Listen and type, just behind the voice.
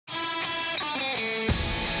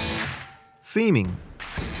Seaming.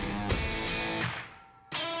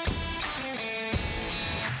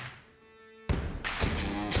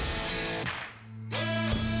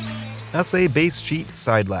 SA base sheet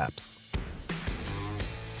side laps.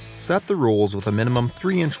 Set the rolls with a minimum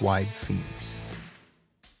 3-inch wide seam.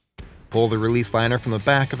 Pull the release liner from the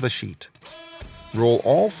back of the sheet. Roll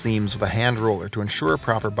all seams with a hand roller to ensure a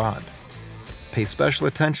proper bond. Pay special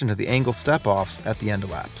attention to the angle step-offs at the end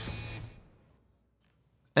laps.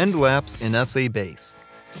 End laps in SA base.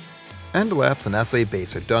 End laps in SA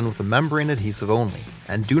base are done with a membrane adhesive only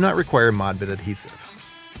and do not require Mod Bit adhesive.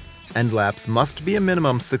 End laps must be a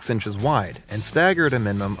minimum 6 inches wide and stagger at a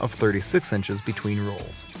minimum of 36 inches between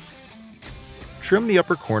rolls. Trim the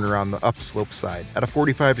upper corner on the upslope side at a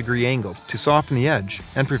 45-degree angle to soften the edge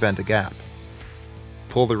and prevent a gap.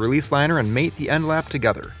 Pull the release liner and mate the end lap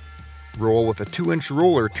together. Roll with a 2-inch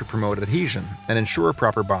roller to promote adhesion and ensure a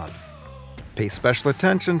proper bond. Pay special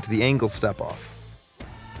attention to the angle step-off.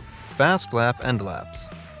 FastLap end laps.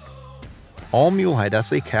 All Mule-Hide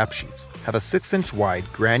SA cap sheets have a 6-inch wide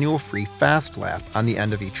granule-free FastLap on the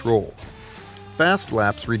end of each roll.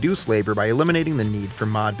 FastLaps reduce labor by eliminating the need for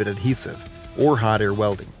Mod Bit adhesive or hot air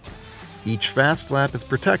welding. Each FastLap is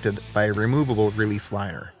protected by a removable release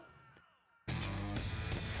liner.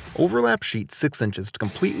 Overlap sheet 6 inches to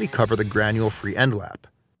completely cover the granule-free end lap.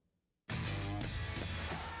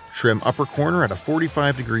 Trim upper corner at a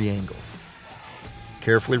 45-degree angle.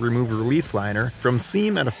 Carefully remove release liner from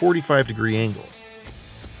seam at a 45-degree angle.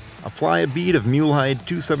 Apply a bead of Mule-Hide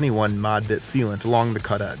 271 Mod Bit sealant along the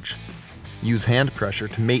cut edge. Use hand pressure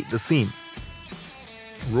to mate the seam.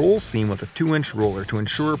 Roll seam with a 2-inch roller to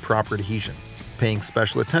ensure proper adhesion, paying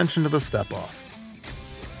special attention to the step-off.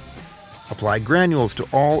 Apply granules to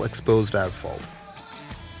all exposed asphalt.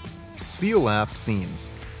 SealLap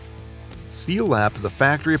seams. SealLap is a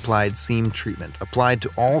factory-applied seam treatment applied to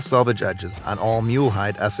all selvage edges on all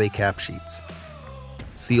Mule-Hide SA cap sheets.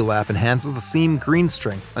 SealLap enhances the seam green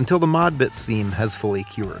strength until the Mod Bit seam has fully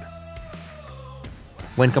cured.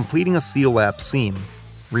 When completing a SealLap seam,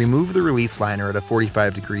 remove the release liner at a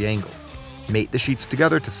 45-degree angle. Mate the sheets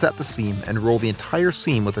together to set the seam and roll the entire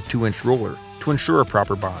seam with a 2-inch roller to ensure a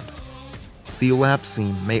proper bond. SealLap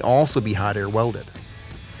seam may also be hot air welded.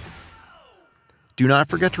 Do not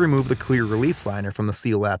forget to remove the clear release liner from the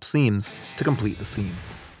SealLap seams to complete the seam.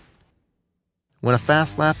 When a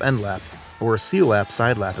FastLap end lap or a SealLap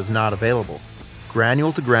side lap is not available,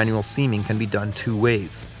 granule to granule seaming can be done 2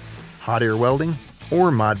 ways: hot air welding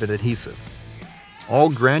or Mod Bit adhesive. All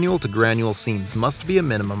granule to granule seams must be a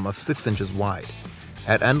minimum of 6 inches wide.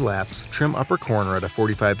 At end laps, trim upper corner at a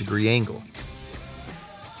 45-degree angle.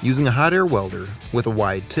 Using a hot air welder with a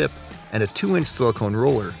wide tip and a 2-inch silicone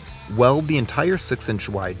roller, weld the entire 6-inch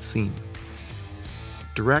wide seam.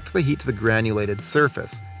 Direct the heat to the granulated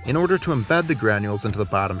surface in order to embed the granules into the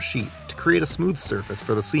bottom sheet to create a smooth surface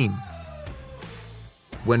for the seam.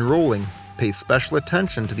 When rolling, pay special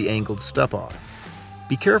attention to the angled step-off.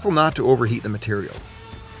 Be careful not to overheat the material.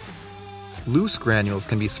 Loose granules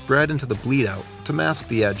can be spread into the bleed-out to mask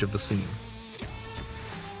the edge of the seam.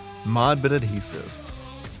 Mod Bit adhesive.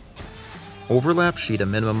 Overlap sheet a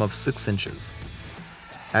minimum of 6 inches.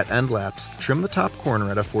 At end laps, trim the top corner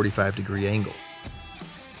at a 45-degree angle.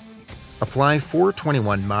 Apply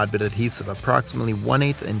 421 Mod Bit adhesive approximately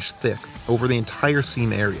 1/8 inch thick over the entire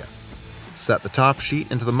seam area. Set the top sheet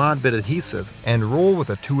into the Mod Bit adhesive and roll with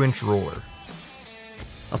a 2-inch roller.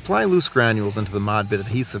 Apply loose granules into the Mod Bit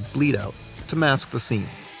adhesive bleed out to mask the seam.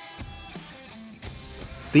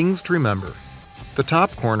 Things to remember: the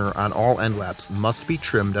top corner on all end laps must be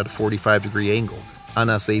trimmed at a 45-degree angle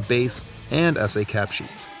on SA base and SA cap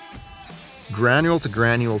sheets. Granule to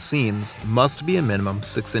granule seams must be a minimum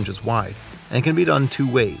 6 inches wide and can be done 2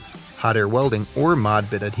 ways: hot air welding or Mod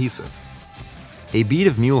Bit adhesive. A bead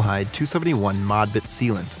of Mule-Hide 271 Mod Bit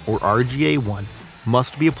sealant or RGA1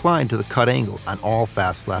 must be applied to the cut angle on all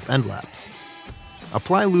FastLap end laps.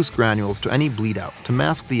 Apply loose granules to any bleed out to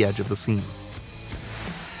mask the edge of the seam.